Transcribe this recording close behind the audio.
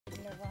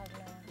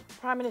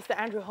Prime Minister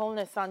Andrew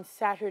Holness on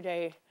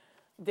Saturday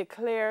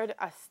declared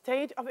a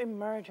state of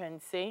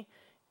emergency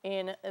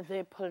in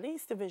the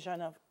police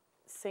division of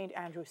St.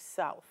 Andrew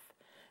South.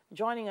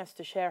 Joining us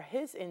to share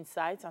his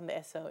insights on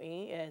the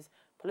SOE is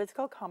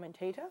political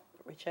commentator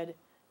Richard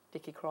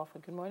Dickie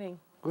Crawford. Good morning.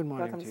 Good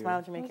morning. Welcome to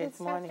Smile Jamaica. It's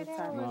morning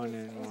time.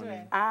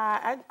 Morning.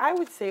 I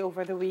would say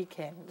over the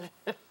weekend.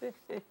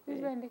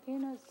 When Dickie,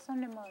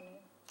 Sunday morning.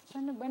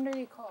 When did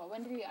he call?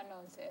 When did he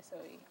announce the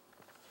SOE?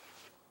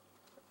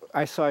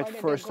 I saw it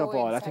first of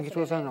all. I think it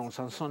was announced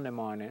on Sunday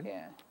morning.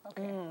 Yeah,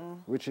 okay.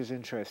 Which is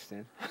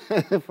interesting.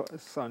 For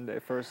Sunday,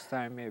 first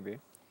time maybe.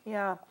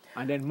 Yeah.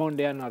 And then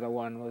Monday another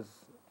one was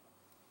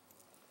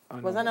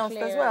announced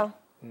as well.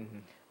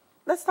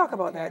 Let's talk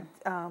about that,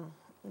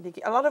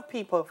 Dickie. A lot of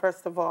people,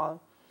 first of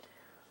all,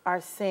 are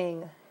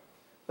saying,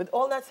 with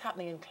all that's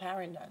happening in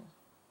Clarendon,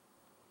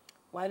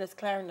 why does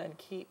Clarendon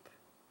keep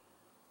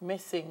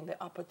missing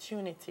the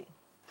opportunity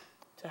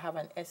to have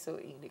an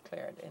SOE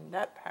declared in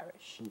that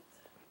parish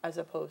as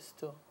opposed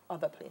to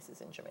other places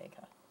in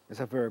Jamaica?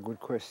 It's a very good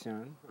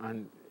question.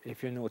 And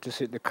if you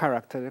notice it, the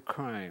character of the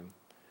crime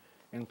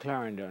in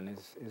Clarendon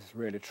is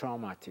really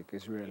traumatic,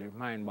 is really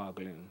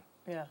mind-boggling.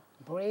 Yeah.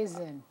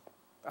 Brazen.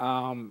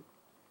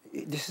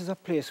 This is a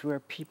place where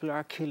people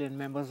are killing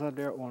members of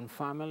their own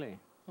family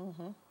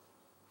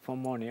for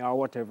money or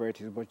whatever it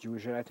is, but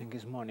usually I think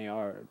it's money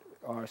or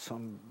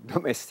some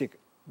domestic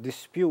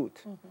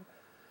dispute.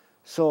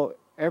 So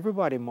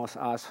everybody must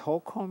ask,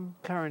 how come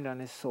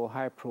Clarendon is so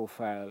high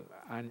profile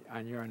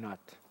and you're not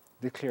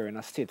declaring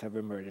a state of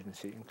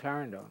emergency in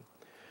Clarendon?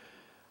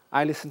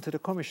 I listened to the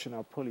Commissioner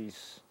of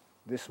Police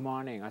this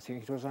morning, I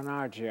think it was on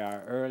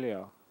RJR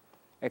earlier,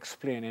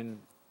 explaining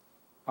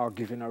or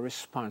giving a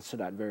response to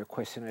that very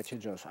question that you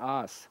just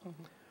asked.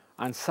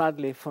 And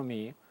sadly for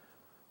me,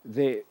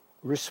 the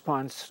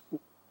response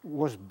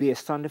was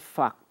based on the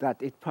fact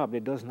that it probably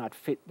does not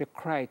fit the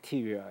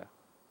criteria,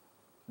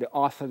 the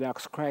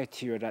orthodox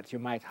criteria that you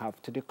might have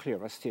to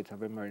declare a state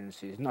of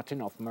emergency. It's not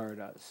enough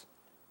murders.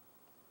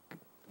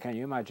 Can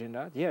you imagine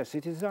that? Yes,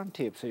 it is on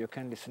tape, so you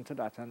can listen to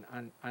that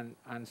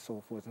and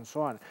so forth and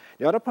so on.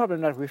 The other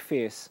problem that we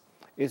face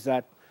is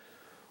that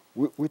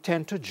we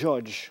tend to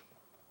judge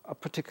a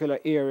particular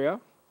area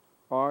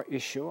or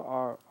issue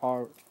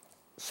or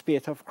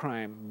spate of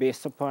crime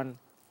based upon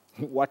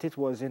what it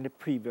was in the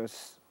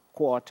previous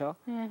quarter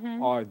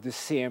or the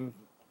same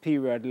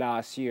period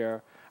last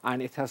year,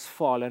 and it has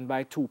fallen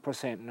by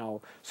 2% now.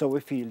 So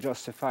we feel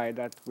justified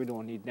that we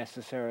don't need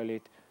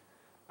necessarily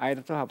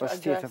either to have a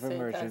state of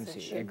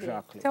emergency.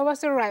 Exactly. So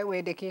what's the right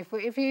way, Dickie?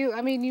 If you,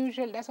 I mean,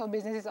 usually that's how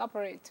businesses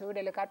operate too.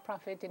 They look at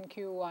profit in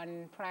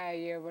Q1 prior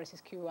year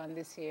versus Q1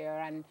 this year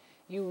and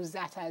use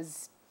that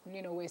as,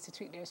 you know, ways to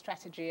tweak their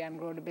strategy and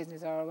grow the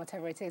business or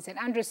whatever it is. And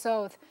Andrew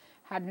South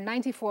had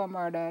 94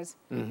 murders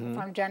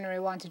from January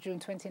 1 to June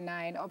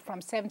 29, up from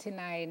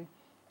 79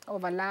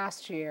 over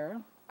last year.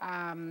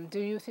 Do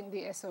you think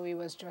the SOE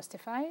was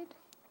justified?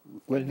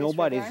 Well,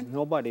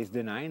 nobody's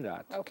denying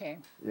that. Okay.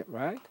 Yeah,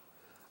 right?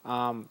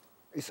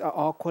 It's an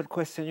awkward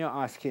question you're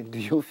asking. Do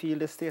you feel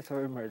the state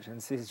of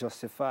emergency is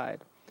justified?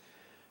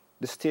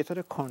 The state of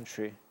the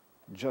country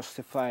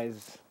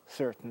justifies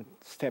certain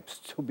steps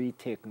to be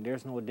taken.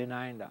 There's no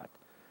denying that.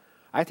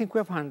 I think we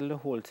have handled the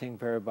whole thing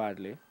very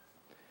badly.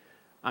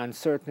 And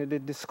certainly the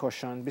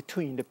discussion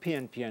between the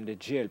PNP and the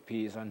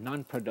GLP is a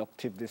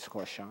non-productive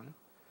discussion.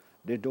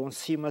 They don't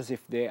seem as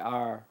if they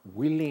are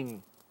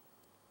willing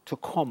to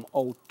come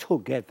out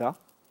together,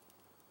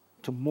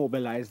 to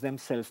mobilize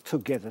themselves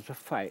together to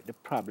fight the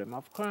problem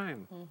of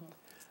crime.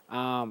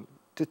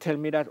 To tell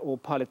me that, oh,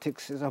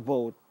 politics is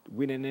about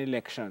winning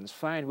elections,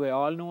 fine, we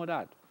all know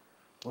that.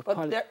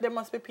 But there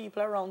must be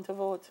people around to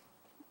vote.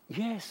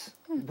 Yes,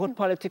 but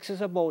politics is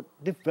about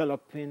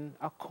developing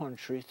a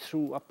country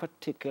through a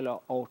particular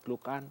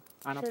outlook and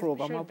a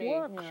program of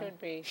work.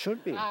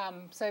 Should be.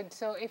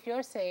 So if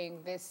you're saying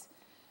this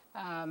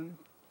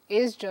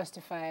is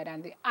justified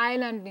and the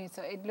island needs,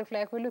 so it looks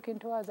like we're looking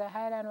towards a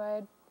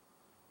Highland-wide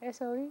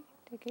SOE,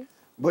 Dickie?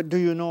 But do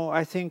you know,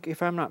 I think,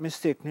 if I'm not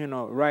mistaken, you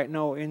know, right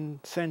now in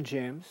St.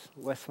 James,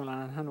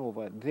 Westmoreland and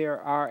Hanover,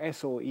 there are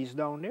SOEs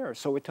down there.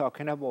 So we're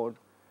talking about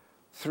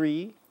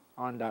 3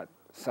 on that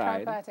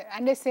side.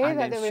 And they say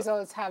that the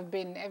results have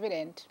been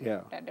evident,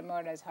 that the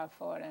murders have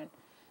fallen.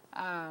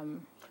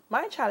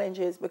 My challenge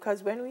is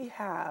because when we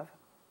have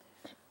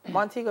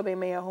Montego Bay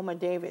Mayor Homer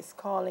Davis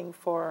calling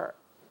for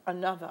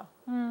another,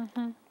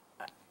 I'm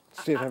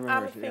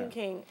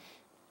thinking,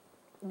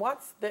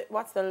 what's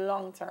the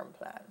long-term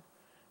plan?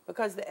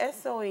 Because the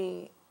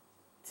SOE,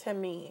 to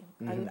me,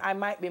 and I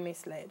might be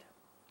misled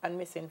and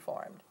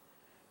misinformed,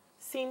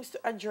 seems to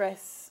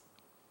address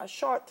a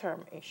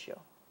short-term issue.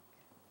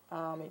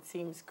 It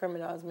seems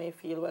criminals may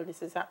feel, well,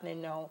 this is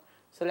happening now,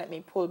 so let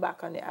me pull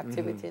back on the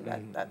activity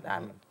that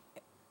I'm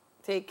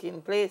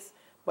taking place.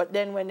 But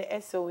then when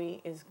the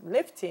SOE is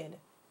lifted,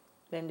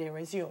 then they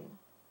resume.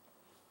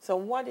 So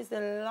what is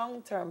the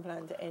long-term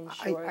plan to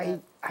ensure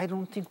that? I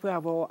don't think we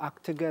have our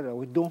act together.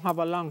 We don't have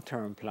a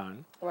long-term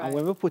plan. Right. And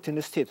when we put in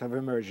the state of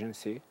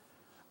emergency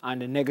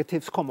and the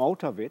negatives come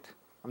out of it,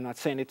 I'm not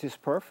saying it is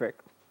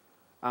perfect.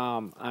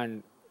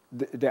 And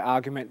the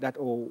argument that,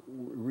 oh,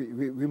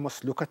 we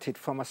must look at it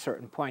from a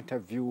certain point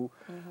of view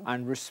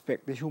and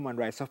respect the human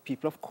rights of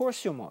people. Of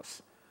course you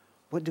must.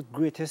 But the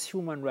greatest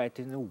human right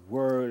in the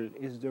world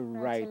is the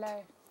right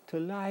to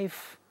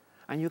life.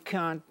 And you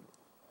can't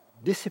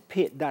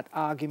dissipate that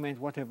argument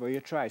whatever you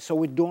try. So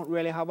we don't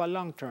really have a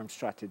long-term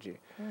strategy.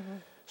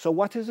 So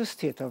what is the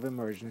state of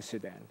emergency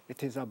then?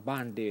 It is a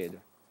Band-Aid.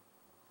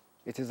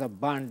 It is a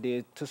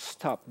Band-Aid to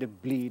stop the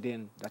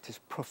bleeding that is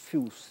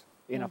profuse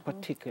in a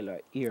particular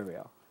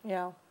area.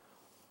 Yeah.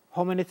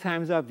 How many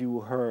times have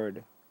you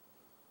heard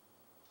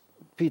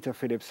Peter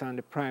Phillips and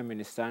the Prime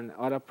Minister and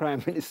other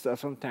Prime Ministers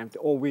sometimes,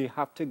 oh, we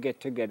have to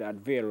get together at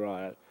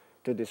Vale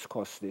to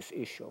discuss this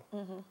issue?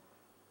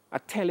 A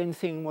telling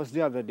thing was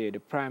the other day, the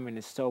Prime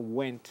Minister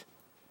went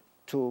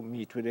to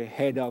meet with the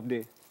head of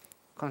the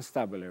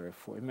constabulary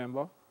force,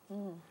 remember?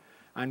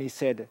 And he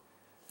said,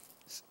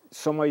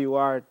 some of you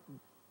are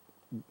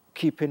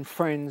keeping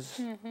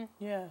friends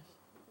Yes.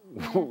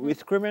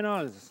 with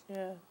criminals,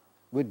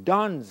 with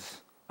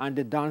dons, and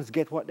the dons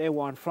get what they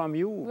want from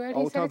you,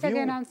 Well, he said it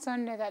again on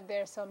Sunday that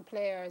there are some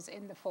players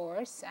in the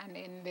force and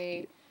in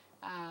the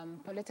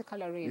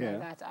political arena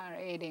that are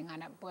aiding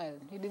and, well,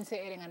 he didn't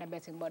say aiding and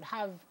abetting, but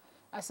have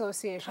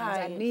associations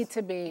that need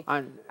to be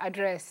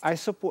addressed. I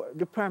support,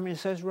 the Prime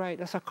Minister is right,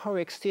 that's a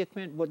correct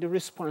statement, but the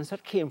response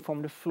that came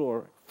from the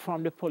floor,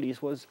 from the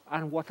police was,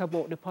 and what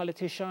about the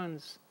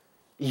politicians?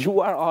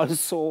 You are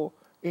also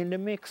in the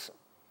mix.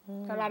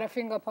 A lot of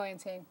finger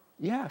pointing.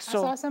 Yeah, so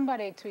I saw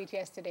somebody tweet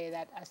yesterday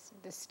that as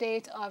the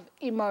state of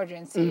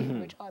emergency,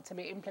 which ought to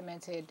be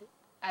implemented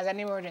as an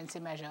emergency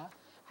measure,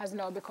 has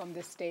now become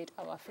the state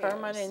of affairs.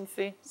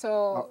 Permanency.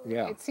 So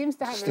it seems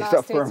to have state lost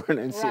of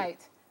permanency. Right.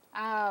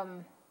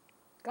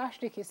 Gosh,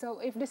 Dickie, so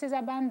if this is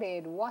a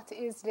Band-Aid, what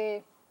is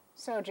the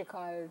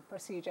surgical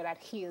procedure that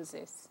heals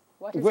this?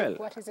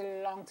 What is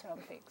a long-term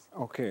fix?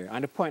 Okay,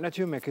 and the point that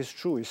you make is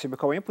true. You see,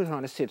 because when you put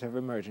on a state of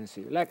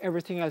emergency, like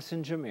everything else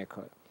in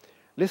Jamaica,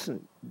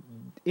 listen,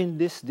 in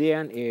this day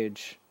and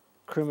age,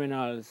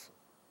 criminals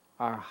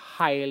are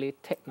highly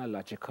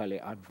technologically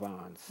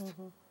advanced.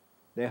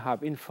 They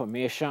have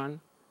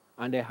information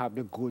and they have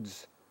the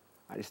goods.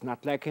 And it's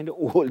not like in the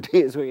old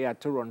days where you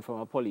had to run from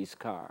a police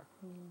car.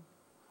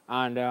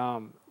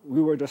 And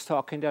we were just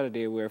talking the other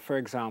day where, for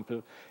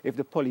example, if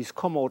the police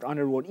come out on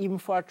the road, even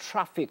for a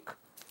traffic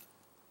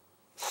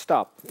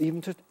stop,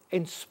 even to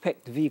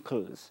inspect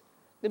vehicles,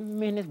 the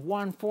minute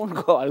one phone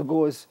call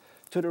goes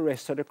to the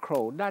rest of the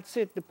crowd, that's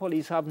it. The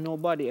police have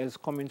nobody else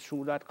coming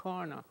through that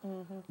corner.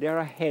 They're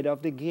ahead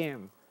of the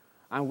game,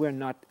 and we're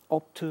not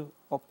up to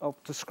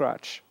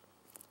scratch.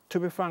 To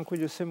be frank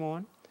with you,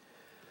 Simone,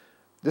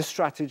 the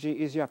strategy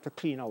is you have to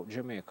clean out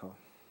Jamaica.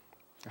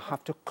 You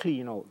have to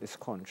clean out this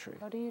country.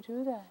 How do you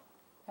do that?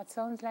 That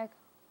sounds like,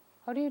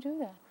 how do you do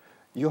that?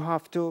 You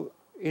have to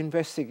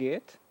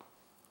investigate.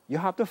 You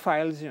have the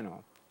files, you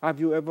know. Have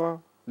you ever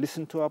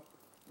listened to a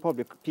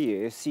public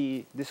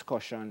PAC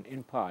discussion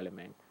in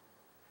Parliament?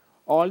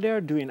 All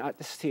they're doing at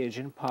the stage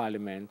in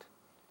Parliament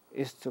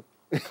is to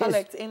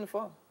collect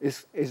info.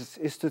 Is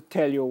to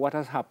tell you what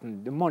has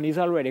happened. The money's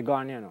already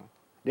gone, you know.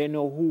 They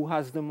know who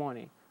has the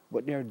money,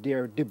 but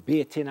they're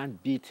debating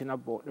and beating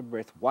about the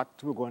breath what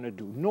we're going to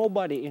do.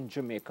 Nobody in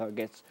Jamaica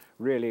gets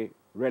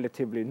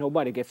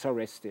nobody gets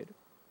arrested.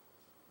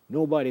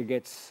 Nobody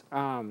gets,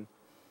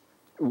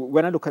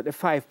 when I look at the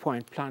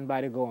 5-point plan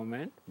by the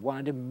government, one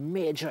of the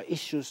major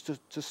issues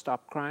to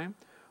stop crime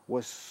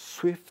was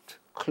swift,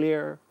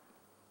 clear,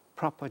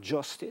 proper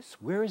justice.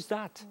 Where is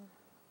that?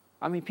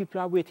 I mean,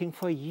 people are waiting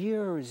for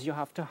years. You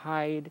have to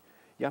hide.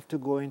 You have to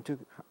go into,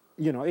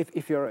 you know,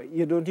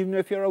 you don't even know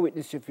if you're a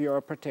witness, if you're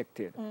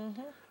protected.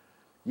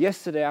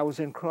 Yesterday, I was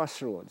in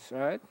Crossroads,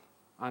 right?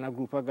 And a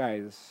group of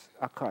guys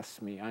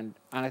accosted me. And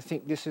I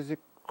think this is a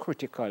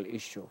critical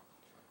issue.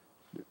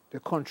 The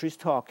country's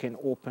talking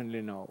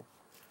openly now.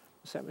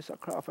 I said, Mr.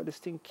 Crawford, this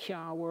thing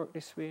can't work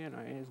this way, you know.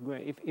 It's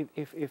going,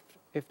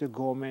 if the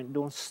government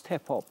don't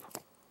step up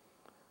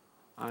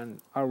and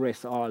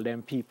arrest all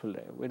them people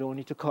there, we don't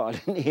need to call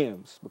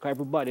names, because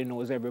everybody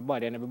knows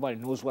everybody and everybody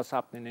knows what's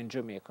happening in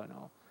Jamaica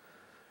now.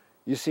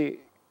 You see,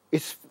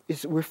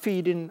 we're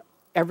feeding,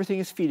 everything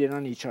is feeding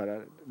on each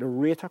other. The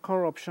rate of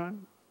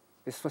corruption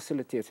is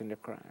facilitating the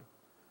crime.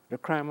 The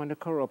crime and the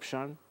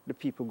corruption, the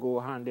people go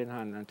hand in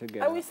hand and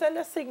together. And we send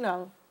a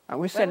signal. And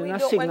we're sending a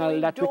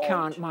signal that we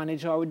can't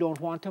manage or we don't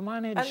want to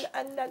manage.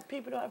 And that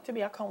people don't have to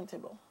be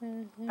accountable.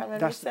 And when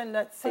we send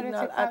that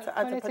signal at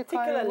a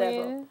particular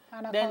level,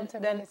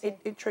 then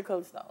it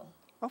trickles down.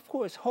 Of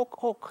course. How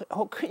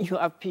can you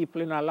have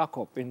people in a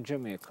lockup in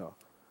Jamaica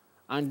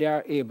and they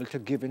are able to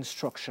give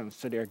instructions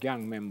to their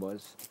gang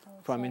members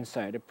from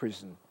inside the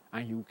prison,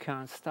 and you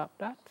can't stop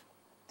that?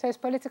 So it's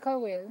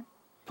political will.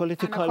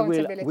 Political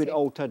will,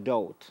 without a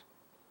doubt.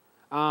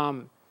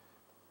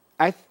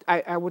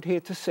 I would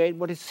hate to say it,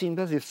 but it seems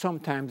as if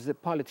sometimes the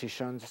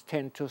politicians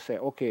tend to say,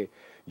 okay,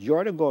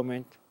 you're the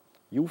government,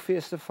 you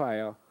face the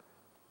fire,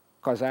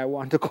 because I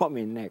want to come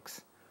in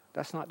next.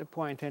 That's not the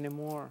point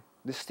anymore.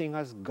 This thing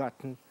has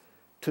gotten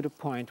to the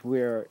point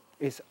where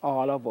it's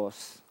all of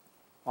us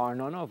or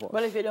none of us.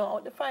 But if you don't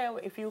out the fire,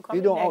 if you come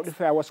you don't next, out the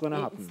fire, what's going to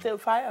happen? it's still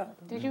fire.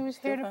 Did you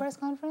hear the press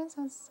conference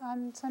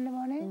on Sunday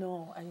morning?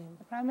 No, I didn't.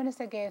 The Prime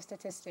Minister gave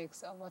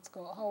statistics of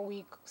how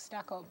we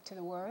stack up to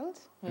the world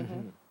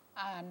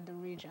and the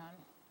region.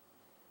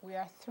 We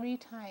are three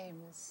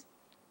times,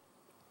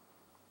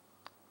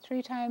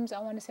 I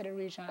want to say the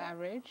regional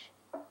average.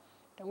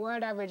 The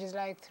world average is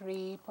like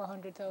 3 per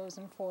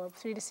 100,000,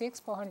 3 to 6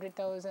 per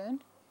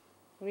 100,000.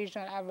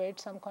 Regional average,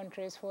 some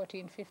countries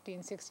 14,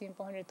 15, 16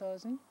 per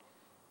 100,000.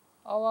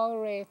 Our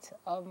rate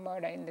of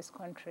murder in this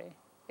country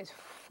is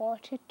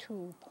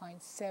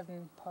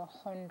 42.7 per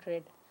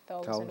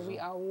 100,000. We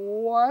are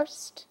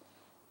worst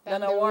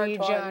than the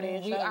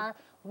region.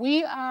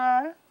 We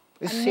are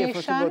it's a safer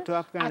nation to go to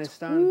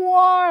Afghanistan at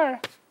war.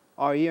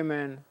 Or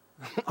Yemen,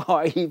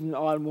 or even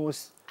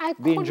almost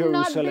being Jerusalem.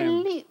 I could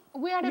not believe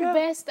we are the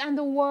best and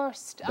the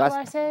worst of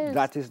ourselves.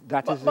 That is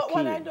the key. But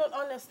what I don't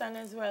understand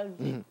as well,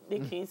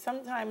 Dickie,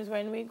 sometimes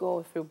when we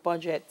go through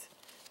budget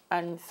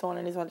and so on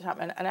and this all the time,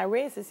 and I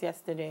raised this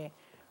yesterday,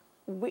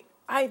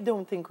 I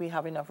don't think we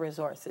have enough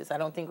resources. I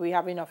don't think we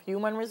have enough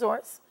human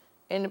resource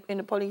in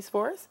the police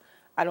force.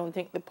 I don't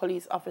think the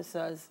police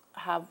officers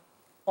have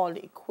all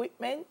the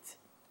equipment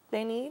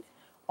they need,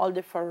 all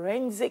the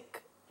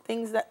forensic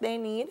things that they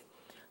need.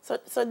 So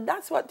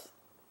that's what's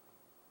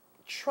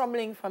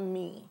troubling for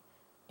me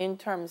in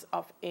terms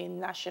of a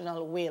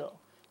national will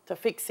to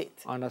fix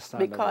it.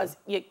 Understandable. Because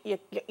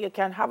you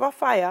can have a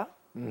fire,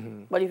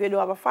 but if you don't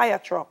have a fire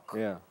truck,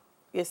 you're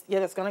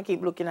just going to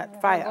keep looking at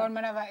fire. The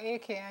government have an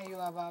AK and you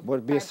have a...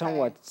 But based on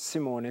what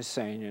Simone is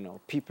saying, you know,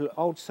 people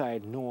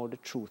outside know the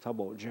truth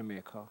about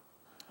Jamaica.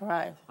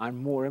 Right. And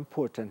more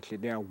importantly,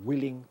 they are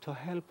willing to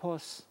help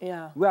us.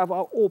 Yeah. We have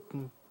an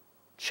open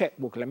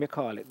checkbook, let me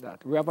call it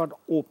that. We have an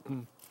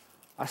open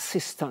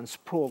assistance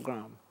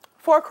program.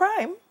 For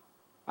crime?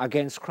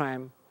 Against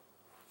crime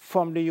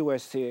from the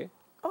USA.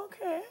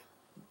 Okay.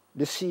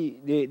 The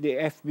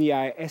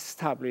FBI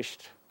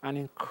established and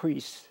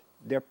increased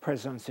their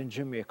presence in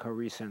Jamaica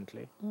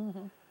recently.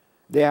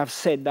 They have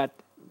said that,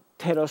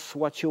 tell us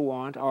what you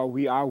want or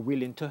we are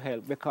willing to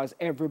help because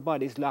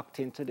everybody's locked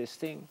into this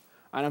thing.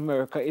 And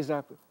America is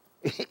I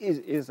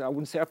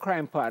wouldn't say a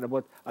crime partner,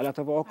 but a lot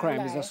of our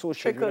crime is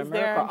associated with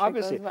America,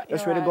 obviously.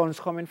 That's where the gun's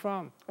coming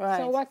from. Right.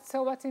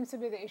 So what seems to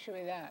be the issue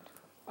with that?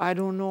 I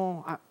don't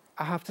know.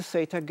 I have to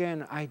say it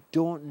again. I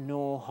don't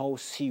know how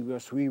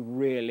serious we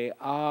really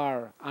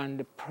are. And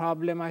the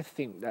problem I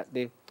think that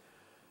the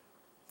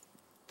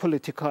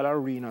political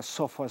arena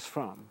suffers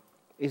from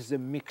is the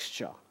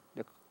mixture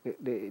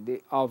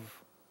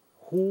of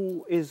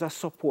who is a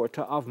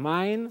supporter of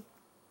mine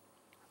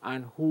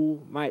and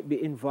who might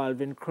be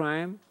involved in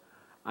crime.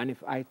 And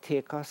if I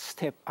take a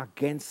step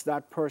against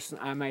that person,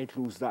 I might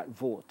lose that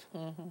vote.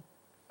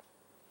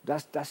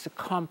 That's a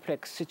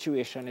complex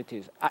situation it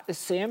is. At the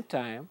same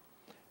time,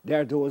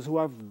 there are those who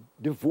have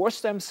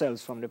divorced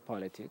themselves from the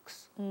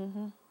politics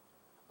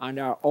and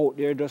are out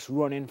there just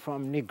running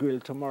from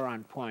Negril to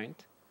Moran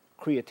Point,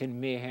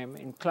 creating mayhem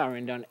in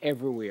Clarendon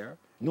everywhere.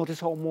 Notice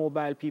how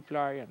mobile people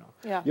are, you know.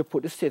 Yeah. You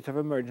put the state of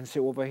emergency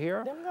over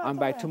here, and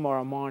by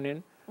tomorrow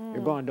morning,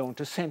 you're going down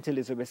to St.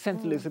 Elizabeth.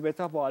 St. Elizabeth,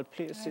 of all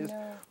places,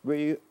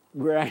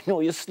 where I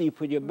know you sleep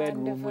with your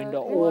bedroom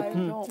window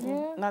open.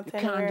 Not you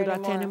can't do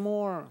that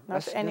anymore.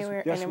 Not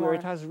anywhere that's anymore. where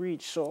it has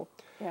reached. So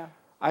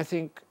I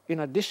think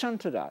in addition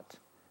to that,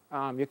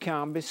 you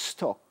can't be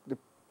stuck. The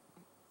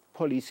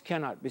police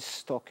cannot be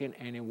stuck in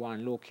any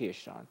one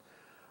location.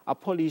 A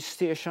police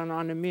station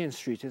on the main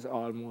street is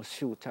almost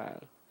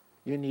futile.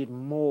 You need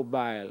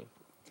mobile,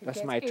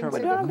 that's my term,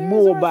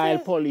 mobile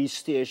police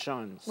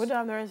stations. We don't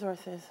have the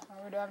resources.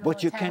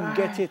 But you can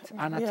get it,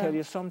 and I tell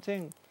you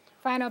something.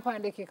 Final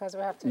point, Dickie, because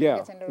we have to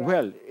get in the room.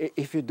 Well,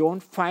 if you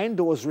don't find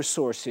those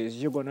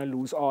resources, you're going to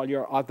lose all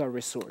your other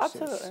resources.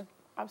 Absolutely,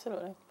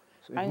 absolutely.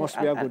 So it must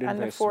be a good investment.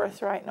 And the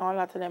force right now, a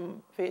lot of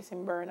them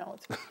facing burnout.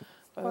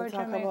 Poor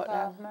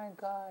Jamaica, my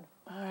God.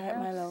 All right,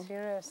 my love.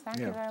 Serious. Thank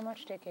you very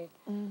much, Dickie.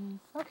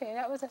 Okay,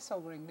 that was a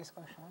sobering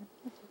discussion.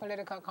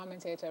 Political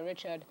commentator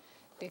Richard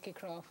Dickie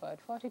Crawford,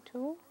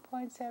 42.7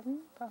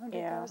 per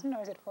 100,000,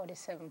 or is it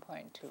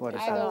 47.2?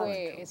 Either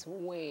way, it's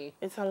way.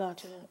 It's a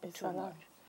lot. It's a lot.